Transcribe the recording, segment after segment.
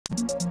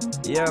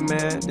Yeah,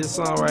 man, this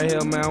song right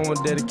here, man, I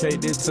want to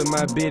dedicate this to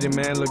my biddy,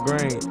 man,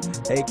 LaGrange,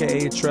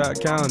 a.k.a. Trout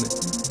County.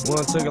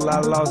 One took a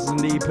lot of losses in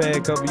these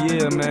past couple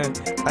years, man.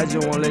 I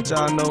just want to let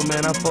y'all know,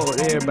 man, I fuck with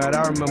everybody.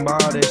 I remember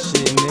all that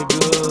shit,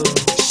 nigga.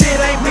 Shit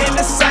ain't been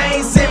the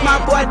same since my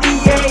boy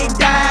D.A.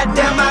 died.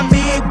 Damn, I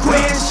mean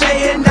Quinn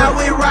Shay, and now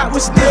we rock, we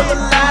still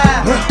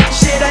alive.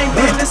 Shit ain't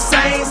been the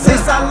same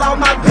since I lost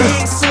my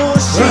big soul.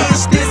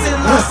 Shit, this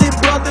and lost his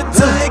brother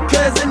to his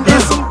cousin,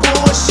 that's some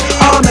bullshit.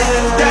 Oh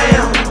man,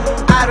 damn,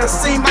 I done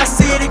seen my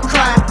city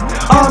cry.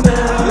 Oh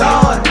man,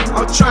 Lord,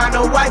 I'm trying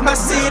to wipe my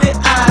city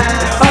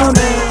eyes. Oh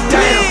man,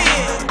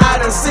 damn, I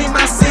done seen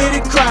my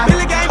city cry.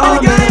 Oh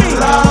man,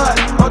 Lord,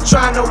 I'm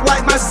trying to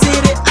wipe my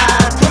city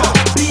eyes.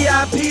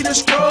 VIP the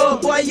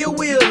scrub, boy, you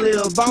will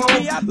live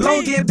on.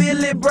 Long get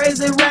Billy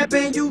Brazen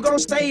rapping, you gon'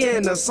 stay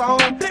in the song.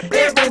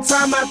 Every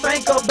time I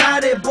think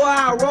about it, boy,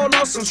 I roll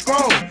on some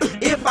strong.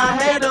 If I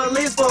had a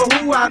list for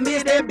who I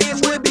miss, that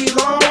bitch would be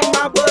long.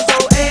 My bozo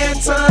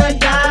Anton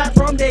died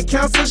from that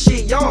cancer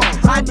shit, young.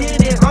 I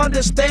didn't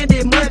understand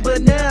it much,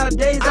 but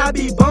nowadays I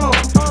be bummed.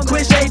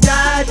 Quinn Shay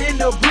died in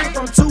the brick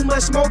from too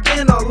much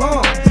smoking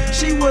along.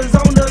 She was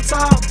on the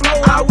top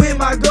floor, I with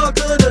my girl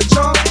to the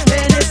jump.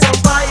 Man, it's a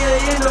fire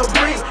in the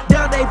brick.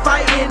 Down they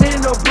fighting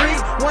in the brick.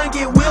 One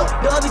get whipped,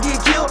 the other get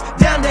killed.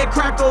 Down that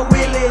cracker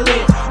Willie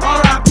lit.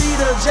 R.I.P.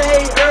 to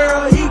J.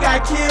 Earl, he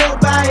got killed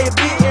by a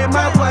bitch. And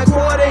my boy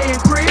Quarter and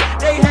Crip,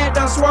 they had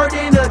done swerved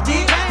in the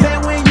dick.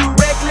 Man, when you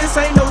reckless,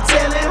 ain't no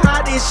telling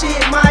how this shit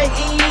might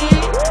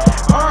end.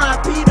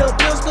 R.I.P. the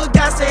pistol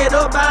got set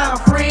up by a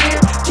friend.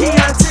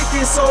 Keon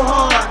ticking so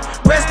hard.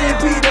 Rest in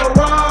peace to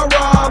Raw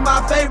Raw.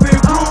 My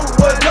favorite group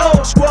was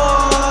Dope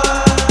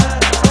Squad.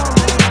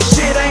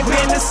 Shit ain't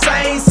been the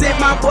same since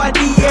my boy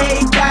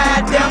D.A.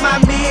 died. Damn,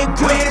 I mean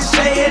Quinn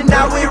Shay, and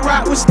now we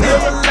rock, we still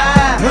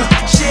alive.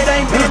 Shit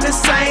ain't been the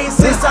same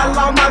since I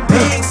lost my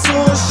big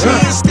soul.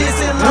 Shit, this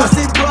and lost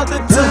his brother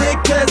to his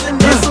cousin,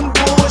 that's some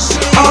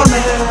bullshit. Oh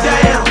man,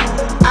 damn,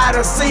 I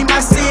done seen my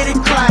city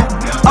cry.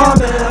 Oh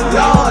man,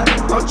 Lord,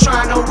 I'm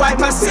trying to wipe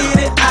my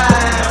city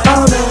eyes.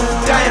 Oh man,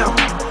 damn,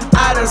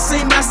 I done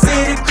seen my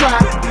city cry.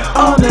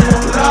 Oh man,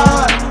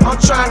 Lord, I'm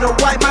trying to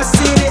wipe my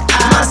city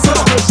eyes. My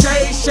sister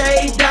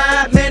Shay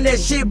died, man, that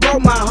shit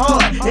broke my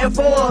heart. And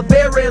for a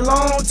very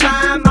long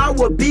time, I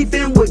was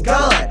beefing with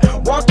God.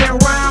 Walking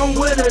around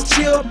with a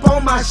chip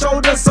on my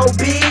shoulder so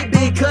big,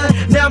 because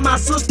now my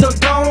sister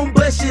gone,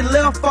 but she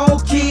left 4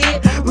 kids.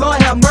 Lord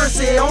have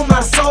mercy on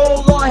my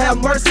soul, Lord have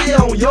mercy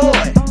on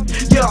yours.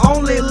 You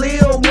only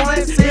live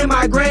once in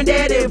my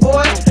granddaddy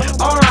voice.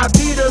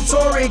 R.I.P. the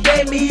Tory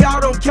gave me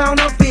all them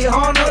counterfeit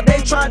Honda.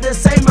 They tried to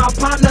say my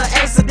partner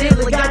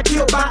accidentally got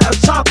killed by a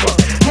chopper.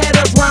 Had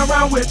us run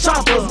around with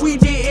choppers, we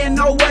didn't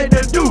know what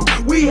to do.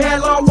 We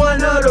had lost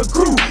one of the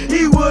crew,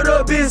 he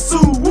would've been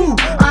sued. Woo.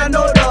 I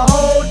know the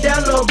whole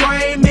down the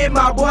brain, me,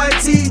 my boy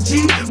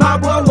TG. My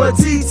boy was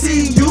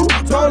TTU,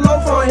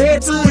 Polo from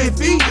head to his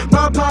feet.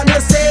 My partner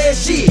said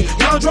shit,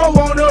 young Dro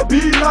wanna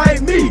be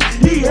like me.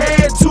 He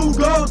had 2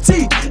 gold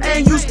teeth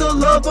and used to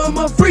love him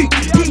a freak.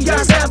 He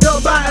got stabbed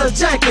up by a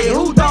jacket,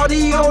 who thought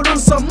he owed him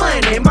some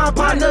money. My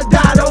partner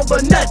died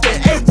over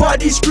nothing, hey boy,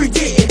 these streets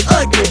getting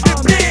ugly.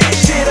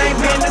 Shit ain't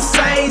been the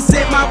same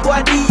since my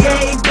boy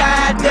D.A.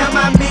 died. Damn,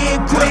 I mean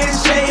Quinn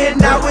Shay, and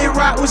now we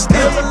rock, we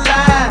still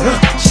alive.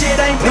 Shit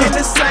ain't been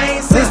the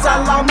same since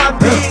I lost my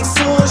big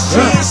soul.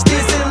 Shit,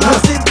 this and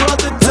lost his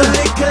brother to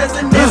his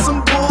cousin, that's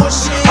some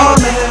bullshit. Oh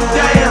man,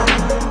 damn,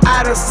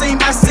 I done seen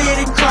my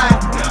city cry.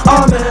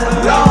 Oh man,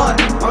 Lord,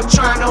 I'm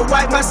trying to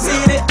wipe my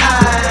city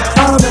eyes.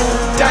 Oh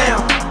man,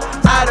 damn,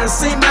 I done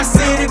seen my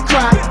city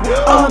cry.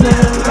 Oh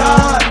man,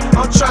 Lord,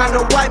 I'm trying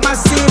to wipe my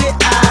city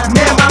eyes.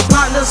 Man, my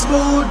partner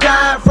Smooth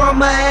died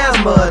from an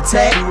asthma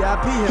attack.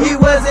 He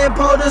wasn't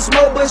supposed to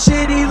smoke, but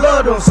shit, he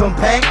loved on some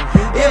pack.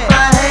 If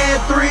I had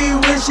 3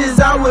 wishes,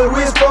 I would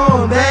wish for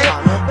him back.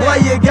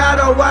 Boy, you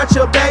gotta watch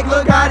your back,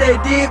 look how they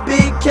did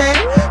Big Cat.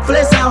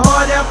 Flexing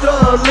hard after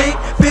a lick,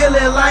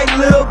 feeling like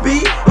Lil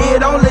B.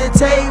 It only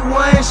take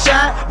 1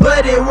 shot,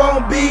 but it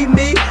won't be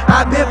me.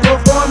 I've been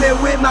performing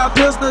with my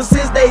pistol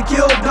since they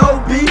killed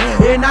Dope B.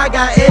 And I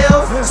got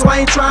L's, so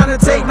I ain't trying to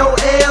take no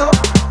L.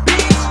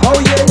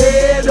 Hold your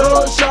head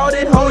up,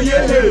 shorty, hold your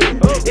head.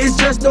 It's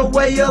just the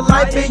way of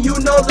life, and you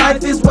know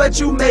life is what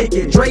you make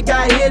it. Drake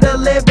got hit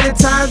 11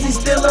 times, he's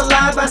still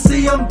alive, I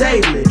see him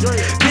daily.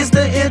 This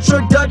the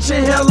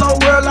introduction, hello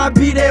world, I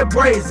be that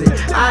brazen.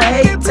 I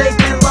hate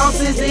taking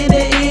losses, in the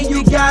end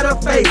you gotta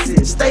face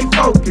it. Stay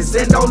focused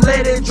and don't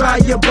let it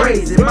drive you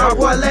brazen. My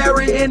boy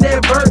Larry in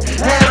that verse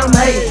had him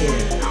hating.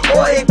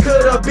 Or it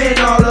could've been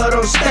all of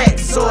those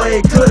stacks, or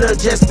it could've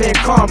just been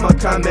karma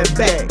coming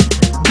back.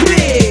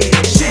 Yeah.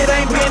 Shit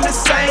ain't been the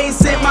same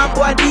since my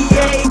boy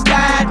D.A.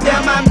 died.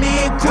 Damn, I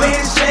mean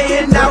Quinn Shay,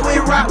 and now we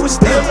rock, we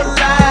still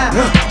alive.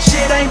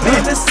 Shit ain't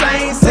been the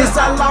same since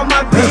I lost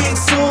my big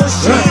soul.